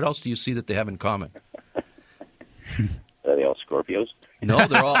 Kings, what else do you see that they have in common? Are they all Scorpios? No,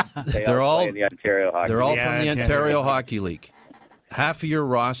 they're all in the Ontario Hockey They're all League. from the Ontario Hockey League. Half of your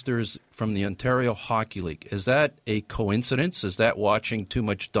roster is from the Ontario Hockey League. Is that a coincidence? Is that watching too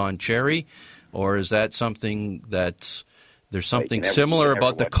much Don Cherry? Or is that something there's something similar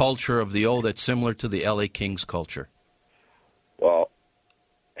about the culture of the O that's similar to the LA Kings culture? Well,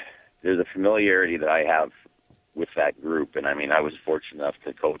 there's a familiarity that I have with that group. And, I mean, I was fortunate enough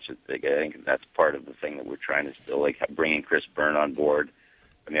to coach it. I think that's part of the thing that we're trying to still, like bringing Chris Byrne on board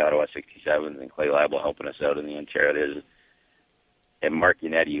from the Ottawa 67s and Clay Label helping us out in the Ontario. And Mark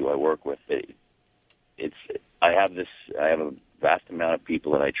Yannetti, who I work with, I have a vast amount of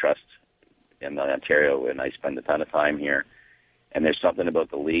people that I trust in Ontario, and I spend a ton of time here. And there's something about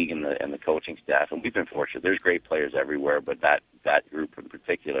the league and the coaching staff, and we've been fortunate. There's great players everywhere, but that group in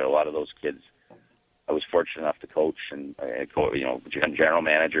particular, a lot of those kids, I was fortunate enough to coach and general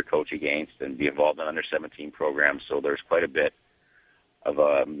manager, coach against, and be involved in under 17 programs. So there's quite a bit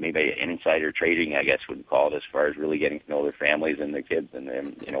of maybe insider trading, I guess we'd call it, as far as really getting to know their families and their kids. And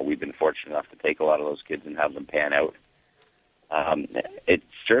we've been fortunate enough to take a lot of those kids and have them pan out. It's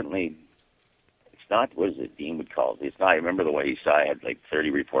certainly, it's not, what is it, Dean would call it? It's not, I remember the way he saw, I had like 30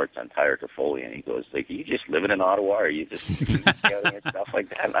 reports on Tyler Toffoli, and he goes, like, are you just living in Ottawa, or are you just scouting and stuff like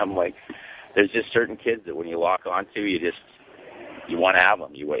that? And I'm like, there's just certain kids that when you lock onto, you want to have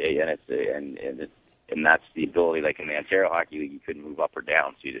them. And that's the ability. Like in the Ontario Hockey League, you couldn't move up or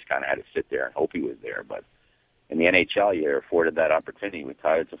down, so you just kind of had to sit there and hope he was there. But in the NHL, you're afforded that opportunity. With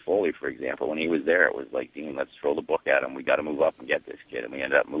Tyler Toffoli, for example, when he was there, it was like, Dean, let's throw the book at him. We got to move up and get this kid. And we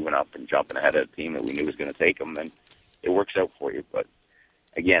ended up moving up and jumping ahead of a team that we knew was going to take him, and it works out for you. But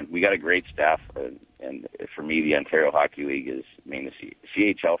again, we got a great staff, and for me, the Ontario Hockey League is, the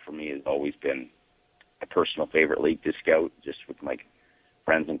CHL for me has always been a personal favorite league to scout, just with my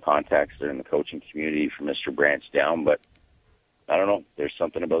friends and contacts that are in the coaching community from Mr. Branch down. But I don't know, there's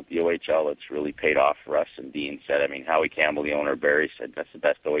something about the OHL that's really paid off for us. And Dean said, Howie Campbell, the owner of Barrie, said that's the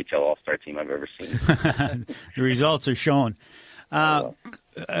best OHL All-Star team I've ever seen. The results are shown. A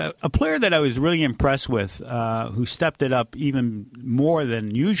player that I was really impressed with, who stepped it up even more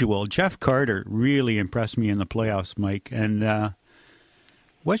than usual, Jeff Carter, really impressed me in the playoffs, Mike. And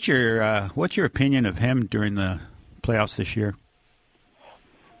what's your opinion of him during the playoffs this year?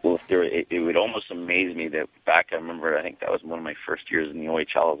 Well, it would almost amaze me that back, I remember, I think that was one of my first years in the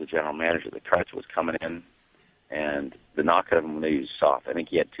OHL as a general manager. The Kretz was coming in, and the knockout of him, he was soft. I think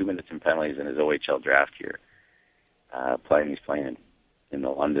he had 2 minutes in penalties in his OHL draft year. He's playing in the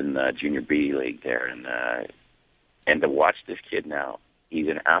London Junior B League there, and to watch this kid now, he's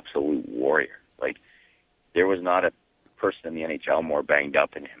an absolute warrior. Like, there was not a person in the NHL more banged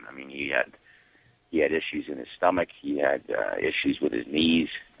up than him. He had issues in his stomach. He had issues with his knees.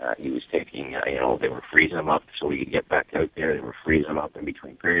 He was taking, they were freezing him up so he could get back out there. They were freezing him up in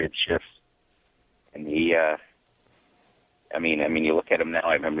between period shifts. And he, you look at him now,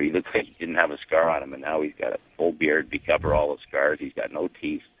 I remember he looked like he didn't have a scar on him, and now he's got a full beard to cover all the scars. He's got no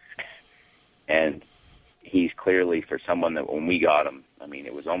teeth. And he's clearly, for someone that when we got him,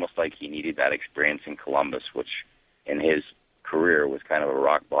 it was almost like he needed that experience in Columbus, which in his career was kind of a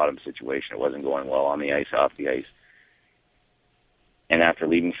rock bottom situation. It wasn't going well on the ice, off the ice. And after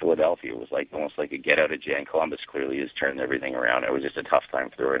leaving Philadelphia, it was almost like a get out of jail. Columbus clearly has turned everything around. It was just a tough time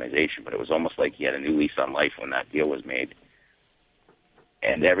for the organization, but it was almost like he had a new lease on life when that deal was made.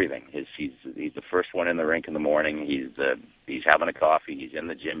 And everything. He's the first one in the rink in the morning. He's having a coffee. He's in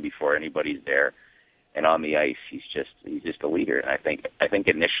the gym before anybody's there. And on the ice, he's just a leader. And I think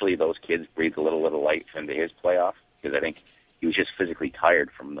initially those kids breathed a little bit of life into his playoff, because I think he was just physically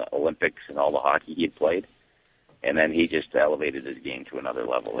tired from the Olympics and all the hockey he had played. And then he just elevated his game to another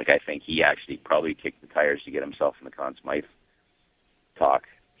level. I think he actually probably kicked the tires to get himself in the Conn Smythe talk,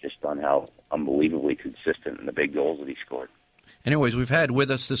 just on how unbelievably consistent and the big goals that he scored. Anyways, we've had with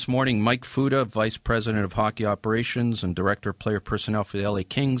us this morning Mike Fuda, Vice President of Hockey Operations and Director of Player Personnel for the LA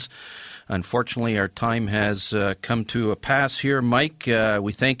Kings. Unfortunately, our time has come to a pass here. Mike,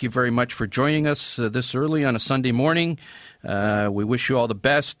 we thank you very much for joining us this early on a Sunday morning. We wish you all the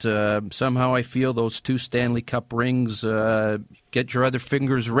best. Somehow I feel those 2 Stanley Cup rings, get your other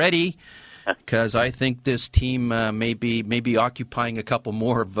fingers ready, because I think this team may be occupying a couple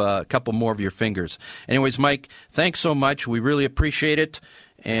more of your fingers. Anyways, Mike, thanks so much. We really appreciate it,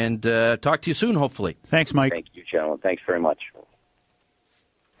 and talk to you soon, hopefully. Thanks, Mike. Thank you, gentlemen. Thanks very much.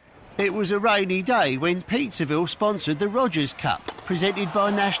 It was a rainy day when Pizzaville sponsored the Rogers Cup, presented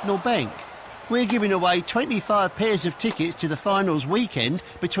by National Bank. We're giving away 25 pairs of tickets to the finals weekend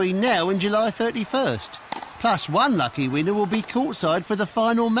between now and July 31st. Plus, one lucky winner will be courtside for the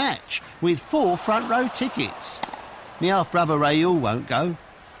final match with 4 front row tickets. My half-brother Raul won't go.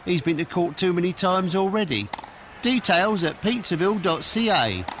 He's been to court too many times already. Details at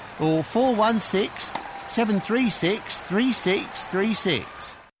pizzaville.ca or 416 736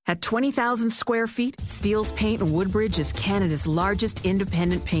 3636. At 20,000 square feet, Steele's Paint in Woodbridge is Canada's largest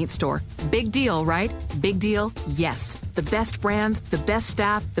independent paint store. Big deal, right? Big deal, yes. The best brands, the best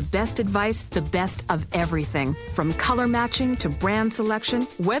staff, the best advice, the best of everything. From color matching to brand selection,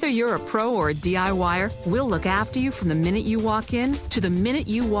 whether you're a pro or a DIYer, we'll look after you from the minute you walk in to the minute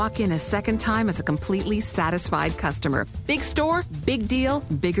you walk in a second time as a completely satisfied customer. Big store, big deal,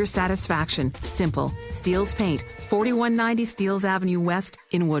 bigger satisfaction. Simple. Steele's Paint, 4190 Steeles Avenue West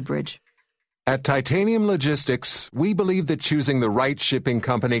in Woodbridge. At Titanium Logistics, we believe that choosing the right shipping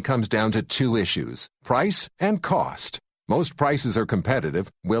company comes down to 2 issues: price and cost. Most prices are competitive,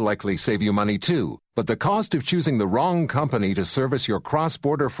 will likely save you money too, but the cost of choosing the wrong company to service your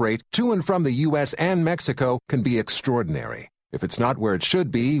cross-border freight to and from the U.S. and Mexico can be extraordinary. If it's not where it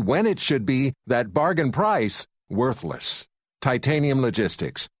should be, when it should be, that bargain price, worthless. Titanium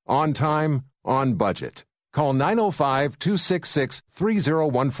Logistics. On time, on budget. Call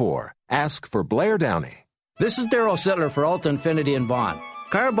 905-266-3014. Ask for Blair Downey. This is Darryl Sittler for Alta Infinity in Vaughan.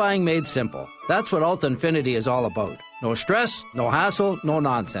 Car buying made simple. That's what Alta Infinity is all about. No stress, no hassle, no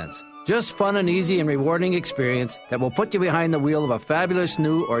nonsense. Just fun and easy and rewarding experience that will put you behind the wheel of a fabulous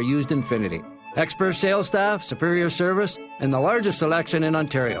new or used Infinity. Expert sales staff, superior service, and the largest selection in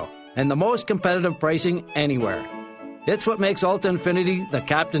Ontario, and the most competitive pricing anywhere. It's what makes Alta Infinity the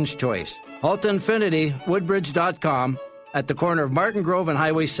captain's choice. Alta Infinity, Woodbridge.com, at the corner of Martin Grove and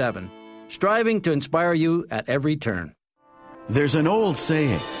Highway 7, striving to inspire you at every turn. There's an old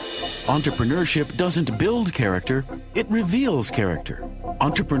saying, entrepreneurship doesn't build character, it reveals character.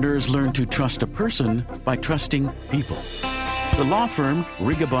 Entrepreneurs learn to trust a person by trusting people. The law firm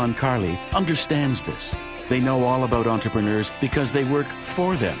Rigabon Carley understands this. They know all about entrepreneurs because they work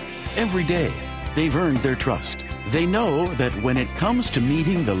for them every day. They've earned their trust. They know that when it comes to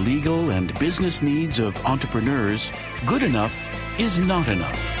meeting the legal and business needs of entrepreneurs, good enough is not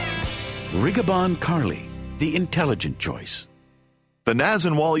enough. Rigabon Carley, the intelligent choice. The Naz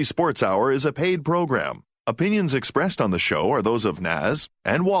and Wally Sports Hour is a paid program. Opinions expressed on the show are those of Naz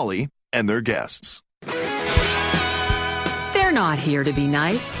and Wally and their guests. They're not here to be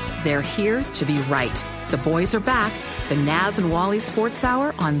nice. They're here to be right. The boys are back. The Naz and Wally Sports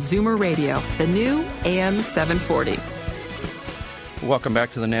Hour on Zoomer Radio, the new AM 740. Welcome back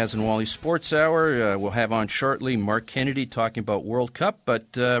to the Naz and Wally Sports Hour. We'll have on shortly Mark Kennedy talking about World Cup, but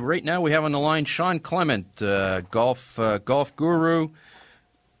right now we have on the line Sean Clement, golf guru.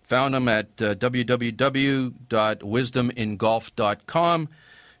 Found him at www.wisdomingolf.com.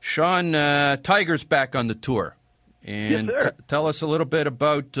 Sean, Tiger's back on the tour. And yes, tell us a little bit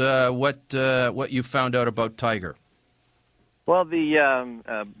about what you found out about Tiger. Well,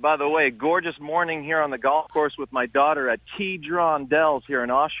 by the way, gorgeous morning here on the golf course with my daughter at Kedron Dells here in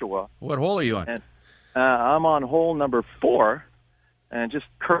Oshawa. What hole are you on? And, I'm on hole number 4, and just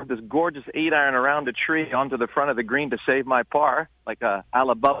curved this gorgeous 8-iron around a tree onto the front of the green to save my par, like a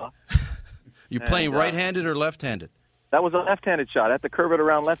Alabama. You playing right-handed or left-handed? That was a left-handed shot. I had to curve it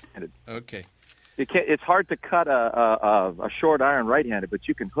around left-handed. Okay. It's hard to cut a short iron right-handed, but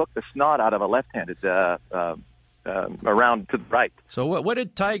you can hook the snot out of a left-handed around to the right. So what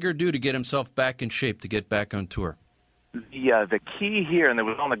did Tiger do to get himself back in shape to get back on tour? The key here, and it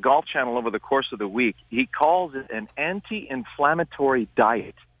was on the Golf Channel over the course of the week, he calls it an anti-inflammatory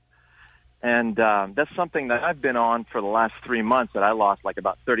diet. And that's something that I've been on for the last 3 months that I lost like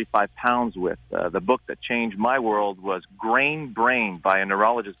about 35 pounds with. The book that changed my world was Grain Brain by a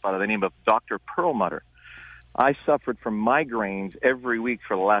neurologist by the name of Dr. Perlmutter. I suffered from migraines every week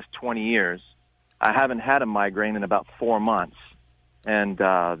for the last 20 years. I haven't had a migraine in about 4 months. And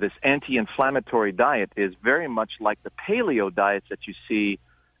this anti-inflammatory diet is very much like the paleo diets that you see,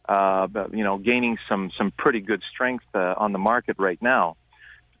 gaining some pretty good strength on the market right now.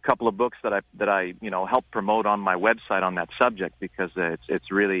 A couple of books that I help promote on my website on that subject because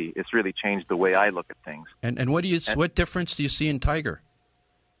it's really changed the way I look at things. And what difference do you see in Tiger?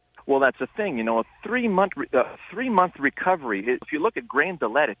 Well, that's the thing. A 3-month recovery. If you look at Graham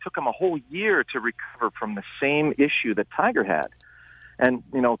Dillette, it took him a whole year to recover from the same issue that Tiger had. And,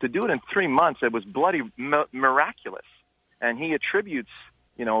 to do it in 3 months, it was bloody miraculous. And he attributes,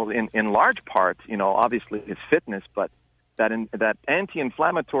 in large part, obviously his fitness, but that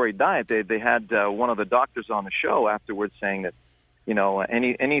anti-inflammatory diet. They had one of the doctors on the show afterwards saying that,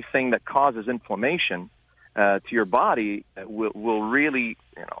 anything that causes inflammation to your body will really,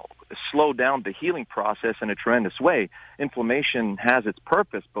 slow down the healing process in a tremendous way. Inflammation has its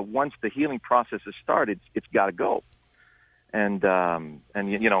purpose, but once the healing process is started, it's got to go. And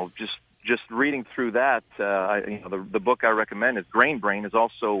just reading through that, the book I recommend is Grain Brain. Is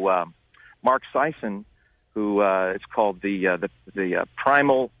also Mark Sisson, who it's called the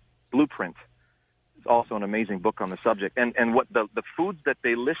Primal Blueprint. It's also an amazing book on the subject. And what the foods that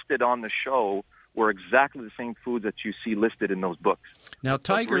they listed on the show were exactly the same foods that you see listed in those books. Now,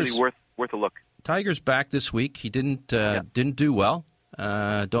 Tiger's so it's really worth a look. Tiger's back this week. He didn't do well.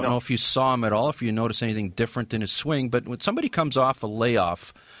 Don't know if you saw him at all, if you noticed anything different in his swing. But when somebody comes off a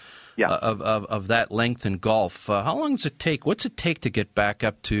layoff of that length in golf, how long does it take? What's it take to get back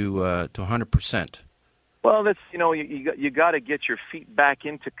up to 100%? Well, that's you got to get your feet back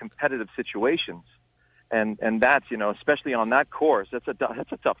into competitive situations, and that's especially on that course. That's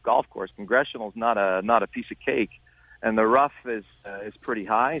a tough golf course. Congressional's not a piece of cake, and the rough is pretty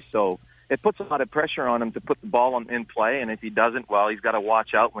high, so it puts a lot of pressure on him to put the ball in play. And if he doesn't, well, he's got to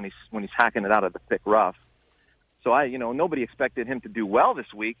watch out when he's hacking it out of the thick rough. So nobody expected him to do well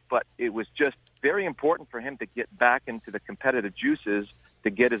this week, but it was just very important for him to get back into the competitive juices, to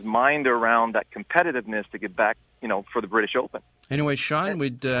get his mind around that competitiveness, to get back, for the British Open. Anyway, Sean,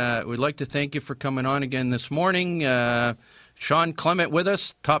 we'd like to thank you for coming on again this morning. Sean Clement with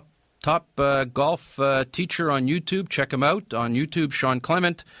us, top golf teacher on YouTube. Check him out on YouTube, Sean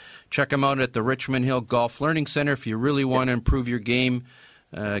Clement. Check him out at the Richmond Hill Golf Learning Center if you really want to improve your game.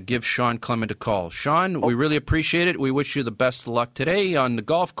 give Sean Clement a call. Sean, we really appreciate it. We wish you the best of luck today on the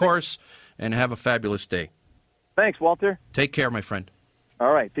golf course, and have a fabulous day. Thanks, Walter. Take care, my friend.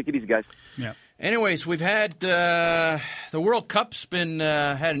 All right. Take it easy, guys. Yeah. Anyways, we've had the World Cup's been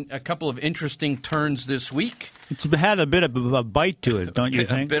had a couple of interesting turns this week. It's had a bit of a bite to it, don't you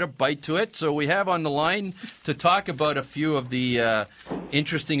think? A bit of bite to it. So we have on the line to talk about a few of the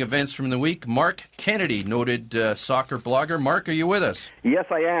interesting events from the week, Mark Kennedy, noted soccer blogger. Mark, are you with us? Yes,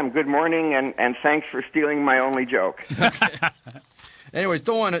 I am. Good morning, and thanks for stealing my only joke. Anyways,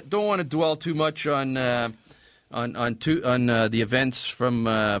 don't want to dwell too much on the events from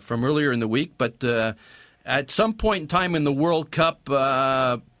earlier in the week, but at some point in time in the World Cup,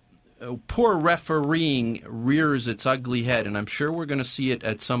 poor refereeing rears its ugly head, and I'm sure we're going to see it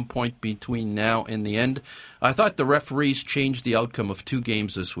at some point between now and the end. I thought the referees changed the outcome of 2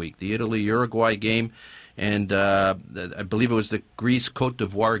 games this week, the Italy-Uruguay game, and I believe it was the Greece-Cote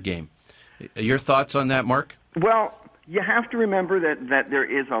d'Ivoire game. Your thoughts on that, Mark? Well, you have to remember that there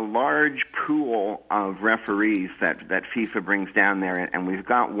is a large pool of referees that FIFA brings down there, and we've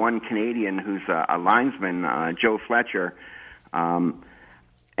got one Canadian who's a linesman, Joe Fletcher,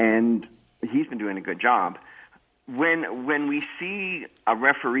 and he's been doing a good job. When we see a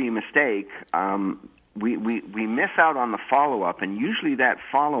referee mistake, we miss out on the follow-up, and usually that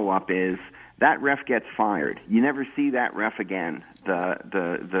follow-up is that ref gets fired. You never see that ref again.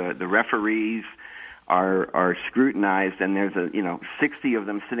 The referees are scrutinized, and there's 60 of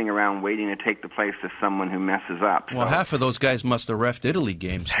them sitting around waiting to take the place of someone who messes up. Well, half of those guys must have reffed Italy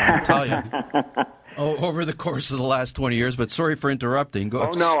games, I'll tell you, over the course of the last 20 years. But sorry for interrupting. Go.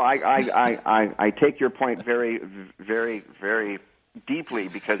 Oh no, I take your point very, very, very deeply,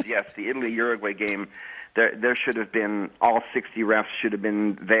 because yes, the Italy-Uruguay game, there should have been all 60 refs should have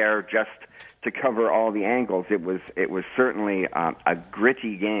been there just to cover all the angles. It was certainly a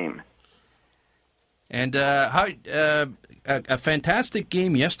gritty game. And a fantastic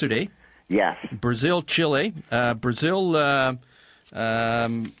game yesterday. Yes. Brazil-Chile. Brazil, a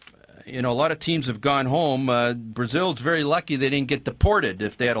lot of teams have gone home. Brazil's very lucky they didn't get deported.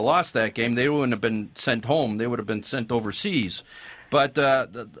 If they had lost that game, they wouldn't have been sent home. They would have been sent overseas. But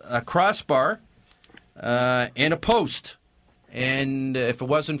a crossbar and a post. And if it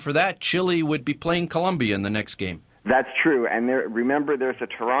wasn't for that, Chile would be playing Colombia in the next game. That's true, and remember there's a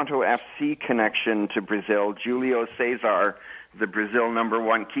Toronto FC connection to Brazil. Julio Cesar, the Brazil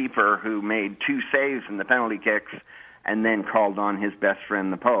 #1 keeper, who made 2 saves in the penalty kicks and then called on his best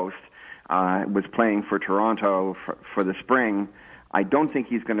friend, the post, was playing for Toronto for the spring. I don't think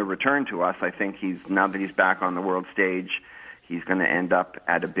he's going to return to us. I think now that he's back on the world stage, he's going to end up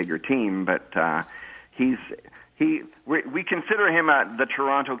at a bigger team, but we consider him the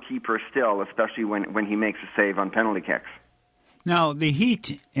Toronto keeper still, especially when he makes a save on penalty kicks. Now, the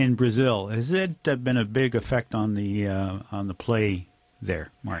heat in Brazil, has it been a big effect on the play there,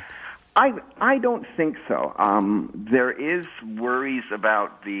 Mark? I don't think so. There is worries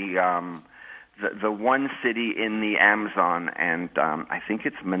about the one city in the Amazon, and I think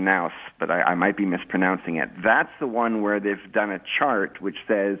it's Manaus, but I might be mispronouncing it. That's the one where they've done a chart which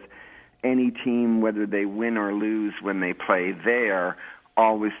says any team, whether they win or lose when they play there,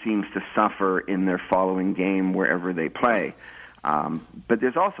 always seems to suffer in their following game wherever they play. But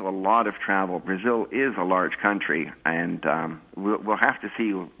there's also a lot of travel. Brazil is a large country, and we'll have to see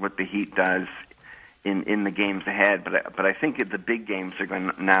what the heat does in the games ahead. But I think the big games are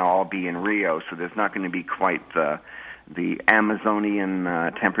going to now all be in Rio, so there's not going to be quite the Amazonian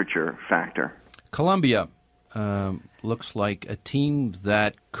temperature factor. Colombia looks like a team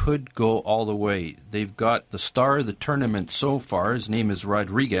that could go all the way. They've got the star of the tournament so far. His name is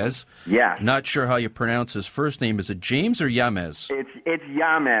Rodriguez. Yeah. Not sure how you pronounce his first name. Is it James or Yames? It's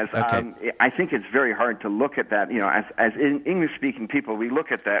Yames. Okay. I think it's very hard to look at that. As English-speaking people, we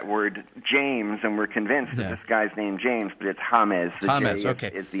look at that word James and we're convinced that this guy's named James, but it's James. The James, J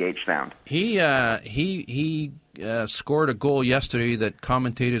okay. is the H sound. He scored a goal yesterday that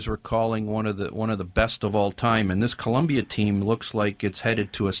commentators were calling one of the best of all time, and this Colombia team looks like it's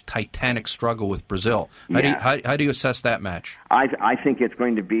headed to a titanic struggle with Brazil. How do you assess that match? I think it's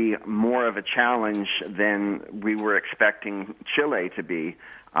going to be more of a challenge than we were expecting Chile to be.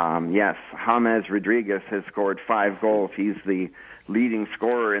 Yes, James Rodriguez has scored 5 goals. He's the leading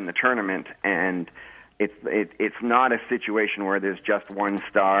scorer in the tournament, and it's not a situation where there's just one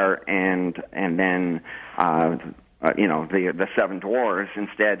star and then the 7 dwarves.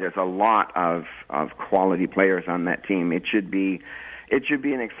 Instead, there's a lot of quality players on that team. It should be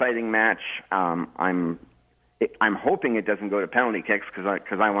an exciting match. I'm hoping it doesn't go to penalty kicks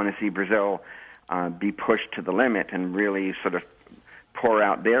because I want to see Brazil be pushed to the limit and really sort of pour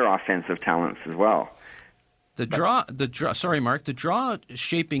out their offensive talents as well. The draw. Sorry, Mark. The draw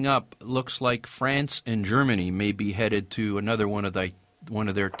shaping up looks like France and Germany may be headed to another one of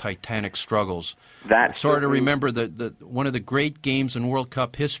their titanic struggles. That's sort of remember the one of the great games in World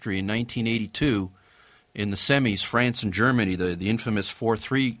Cup history in 1982 in the semis, France and Germany, the infamous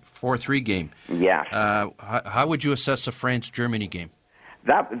 4-3 game. Yes. How would you assess the France-Germany game?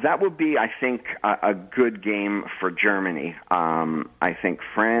 That would be, I think, a good game for Germany. I think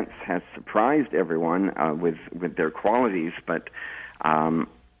France has surprised everyone with their qualities, but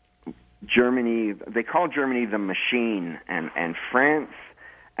Germany, they call Germany the machine, and France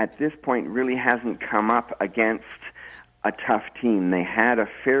at this point really hasn't come up against a tough team. They had a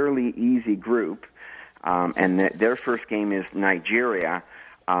fairly easy group, and their first game is Nigeria.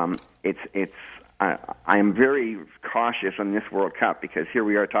 I am very cautious on this World Cup because here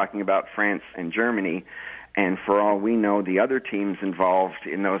we are talking about France and Germany, and for all we know, the other teams involved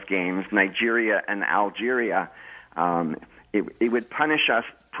in those games, Nigeria and Algeria, it would punish us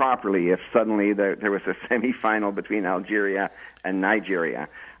properly if suddenly there was a semifinal between Algeria and Nigeria.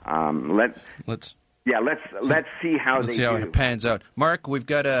 Let's see how Let's see how it pans out. Mark, we've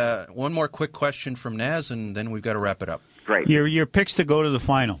got one more quick question from Naz, and then we've got to wrap it up. Great. Your picks to go to the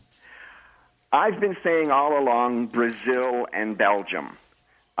final. I've been saying all along Brazil and Belgium.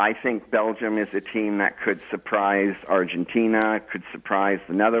 I think Belgium is a team that could surprise Argentina, could surprise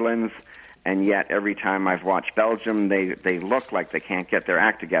the Netherlands, and yet every time I've watched Belgium, they look like they can't get their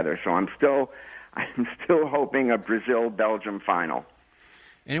act together. So I'm still hoping a Brazil-Belgium final.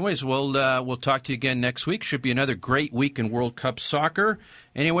 Anyways, we'll talk to you again next week. Should be another great week in World Cup soccer.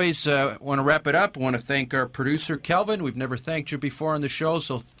 Anyways, want to wrap it up. I want to thank our producer, Kelvin. We've never thanked you before on the show,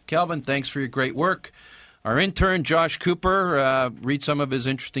 so Kelvin, thanks for your great work. Our intern, Josh Cooper, read some of his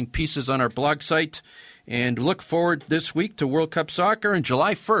interesting pieces on our blog site. And look forward this week to World Cup soccer. And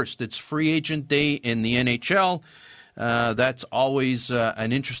July 1st, it's free agent day in the NHL. That's always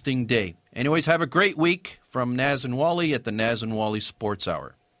an interesting day. Anyways, have a great week from Naz and Wally at the Naz and Wally Sports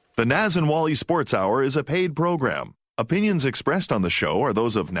Hour. The Naz and Wally Sports Hour is a paid program. Opinions expressed on the show are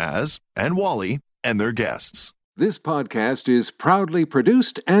those of Naz and Wally and their guests. This podcast is proudly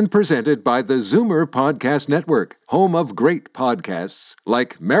produced and presented by the Zoomer Podcast Network, home of great podcasts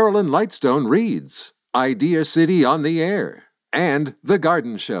like Marilyn Lightstone Reads, Idea City on the Air, and The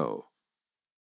Garden Show.